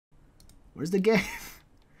Where's the game?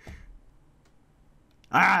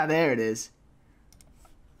 Ah, there it is.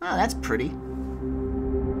 Oh, that's pretty.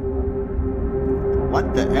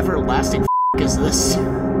 What the everlasting f*** is this?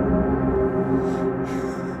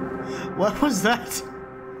 What was that?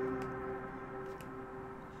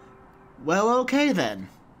 Well, okay then.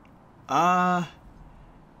 That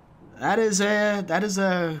is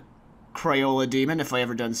a Crayola demon if I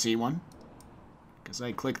ever done see one. Cause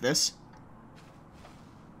I click this.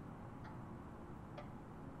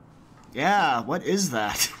 Yeah, what is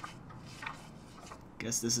that?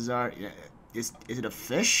 Guess this is our. Yeah, is it a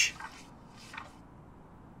fish?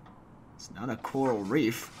 It's not a coral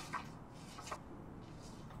reef.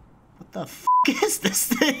 What the f is this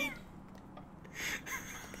thing?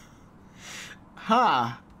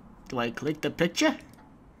 Huh. Do I click the picture?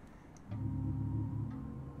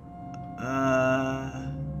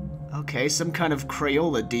 Okay, some kind of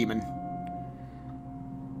Crayola demon.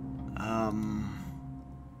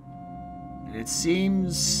 It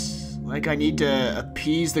seems like I need to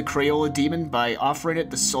appease the Crayola demon by offering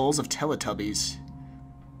it the souls of Teletubbies.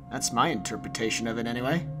 That's my interpretation of it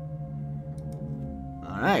anyway.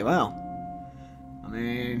 Alright, well. I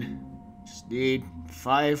mean, just need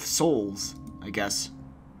 5 souls, I guess.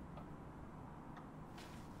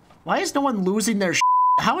 Why is no one losing their shit?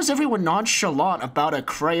 How is everyone nonchalant about a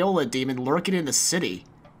Crayola demon lurking in the city?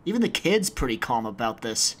 Even the kids pretty calm about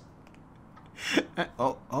this.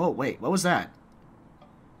 Oh, wait, what was that?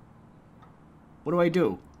 What do I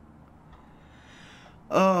do?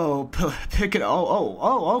 Oh, pick it.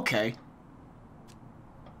 Oh, okay.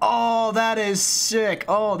 Oh, that is sick.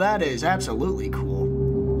 Oh, that is absolutely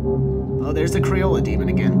cool. Oh, there's the Crayola demon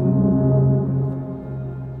again.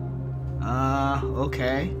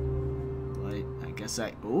 Okay. Wait, I guess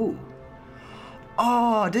ooh.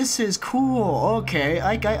 Oh, this is cool. Okay,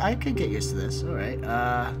 I could get used to this. Alright,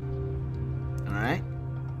 alright.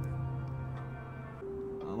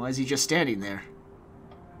 Well, why is he just standing there?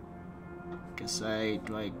 Guess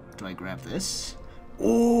do I grab this?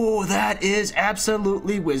 Oh, that is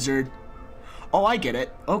absolutely wizard. Oh, I get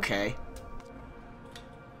it. Okay.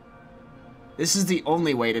 This is the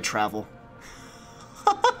only way to travel.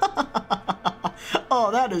 Oh,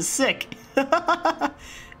 that is sick.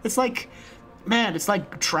 It's like, man, it's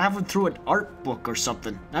like traveling through an art book or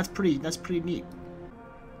something. That's pretty neat.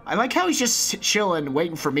 I like how he's just chilling,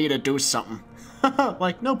 waiting for me to do something.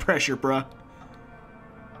 Like, no pressure, bruh.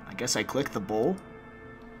 I guess I click the bowl.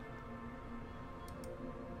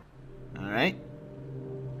 Alright.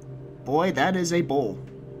 Boy, that is a bowl.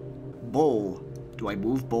 Bowl. Do I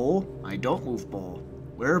move bowl? I don't move bowl.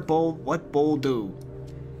 Where bowl? What bowl do?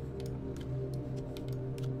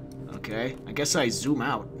 Okay, I guess I zoom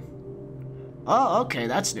out. Oh, okay,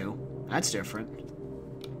 that's new. That's different.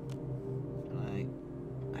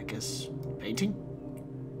 I guess painting?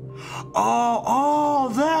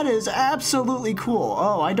 Oh, that is absolutely cool.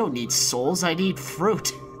 Oh, I don't need souls, I need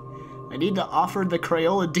fruit. I need to offer the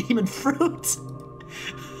Crayola demon fruit.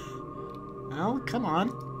 Well, come on.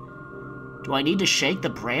 Do I need to shake the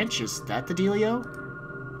branch? Is that the dealio?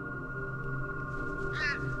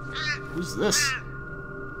 Who's this?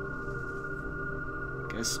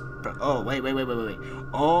 Guess. Oh, wait.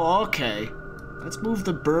 Oh, okay. Let's move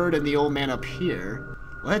the bird and the old man up here.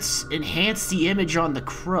 Let's enhance the image on the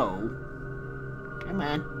crow. Come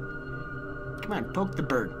on. Come on, poke the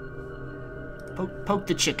bird. Poke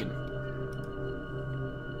the chicken.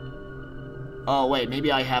 Oh, wait,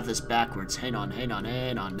 maybe I have this backwards. Hang on.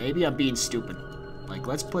 Maybe I'm being stupid. Like,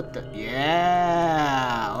 let's put the...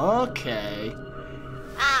 Yeah, okay.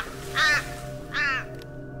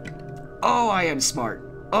 Oh, I am smart.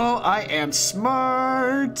 Oh, I am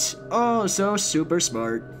smart. Oh, so super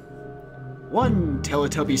smart. 1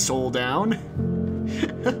 Teletubby soul down.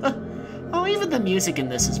 Oh, even the music in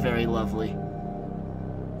this is very lovely.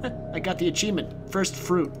 I got the achievement. First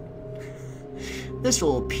fruit. This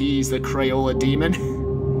will appease the Crayola demon.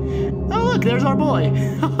 Oh, look, there's our boy.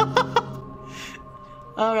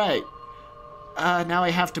 Alright. Now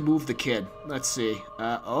I have to move the kid. Let's see.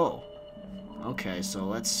 Oh. Okay, so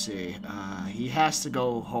let's see. He has to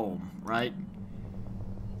go home, right?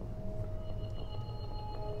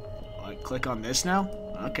 I click on this now?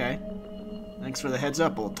 Okay. Thanks for the heads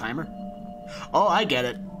up, old timer. Oh, I get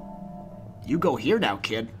it. You go here now,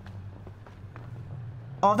 kid.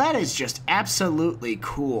 Oh, that is just absolutely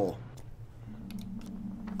cool.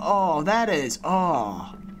 Oh, that is...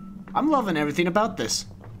 Oh. I'm loving everything about this.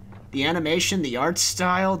 The animation, the art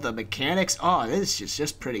style, the mechanics. Oh, this is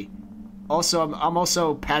just pretty. Also, I'm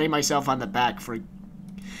also patting myself on the back for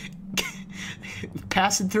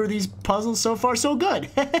passing through these puzzles so far so good.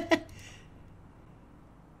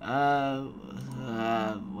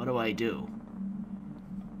 What do I do?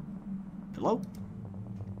 Hello?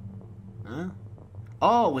 Huh?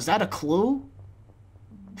 Oh, was that a clue?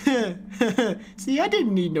 See, I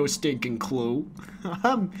didn't need no stinking clue.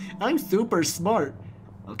 I'm super smart.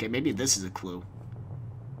 Okay, maybe this is a clue.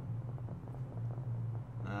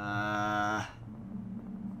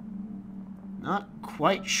 Not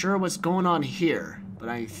quite sure what's going on here, but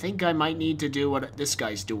I think I might need to do what this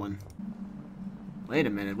guy's doing. Wait a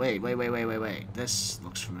minute, wait. This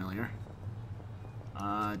looks familiar.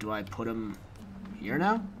 Do I put him here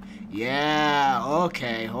now? Yeah,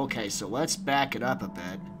 okay, so let's back it up a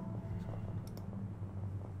bit.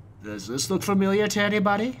 Does this look familiar to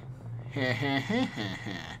anybody?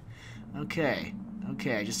 Okay,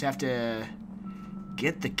 I just have to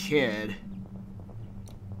get the kid.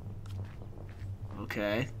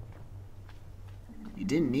 Okay. You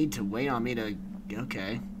didn't need to wait on me to...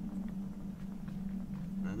 Okay.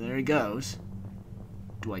 Well, there he goes.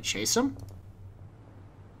 Do I chase him?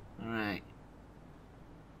 Alright.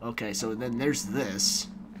 Okay, so then there's this.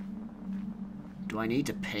 Do I need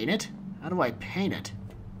to paint it? How do I paint it?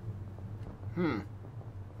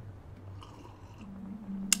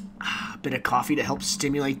 A bit of coffee to help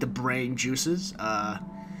stimulate the brain juices.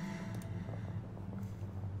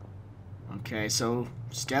 Okay, so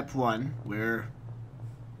step one, we're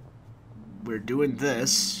doing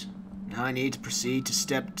this. Now I need to proceed to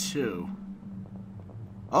step two.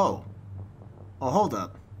 Oh, hold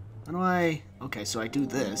up. How do I... Okay, so I do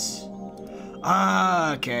this.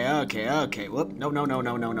 Okay. Whoop. No.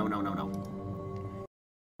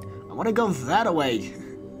 I want to go that way.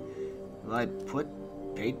 Will I put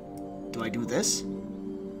paint? Do I do this?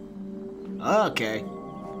 Okay.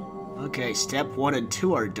 Okay, step 1 and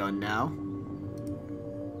 2 are done now.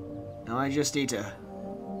 Now I just need to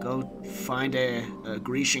go find a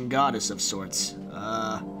Grecian goddess of sorts.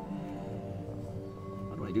 How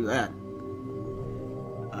do I do that?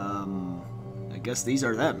 I guess these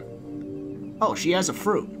are them. Oh, she has a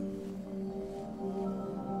fruit.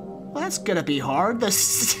 Well, that's gonna be hard. The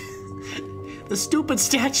stupid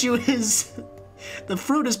statue is... The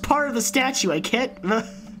fruit is part of the statue. I can't...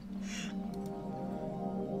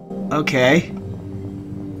 Okay.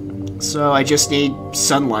 So I just need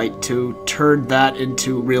sunlight to turn that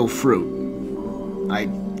into real fruit. I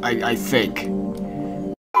think.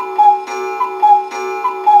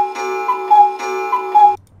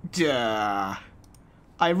 Duh.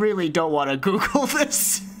 I really don't want to Google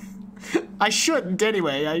this. I shouldn't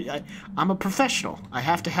anyway. I'm a professional. I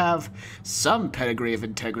have to have some pedigree of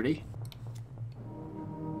integrity.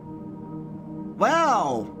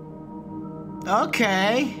 Well,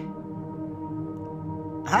 okay.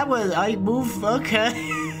 I move, okay.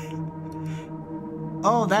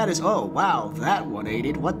 Oh, that is, oh, wow, that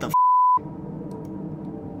 180'd. What the f?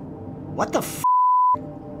 What the f?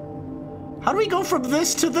 How do we go from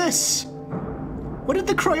this to this? What did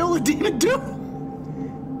the Crayola demon do?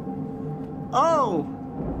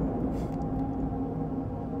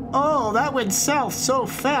 Oh, that went south so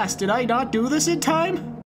fast. Did I not do this in time?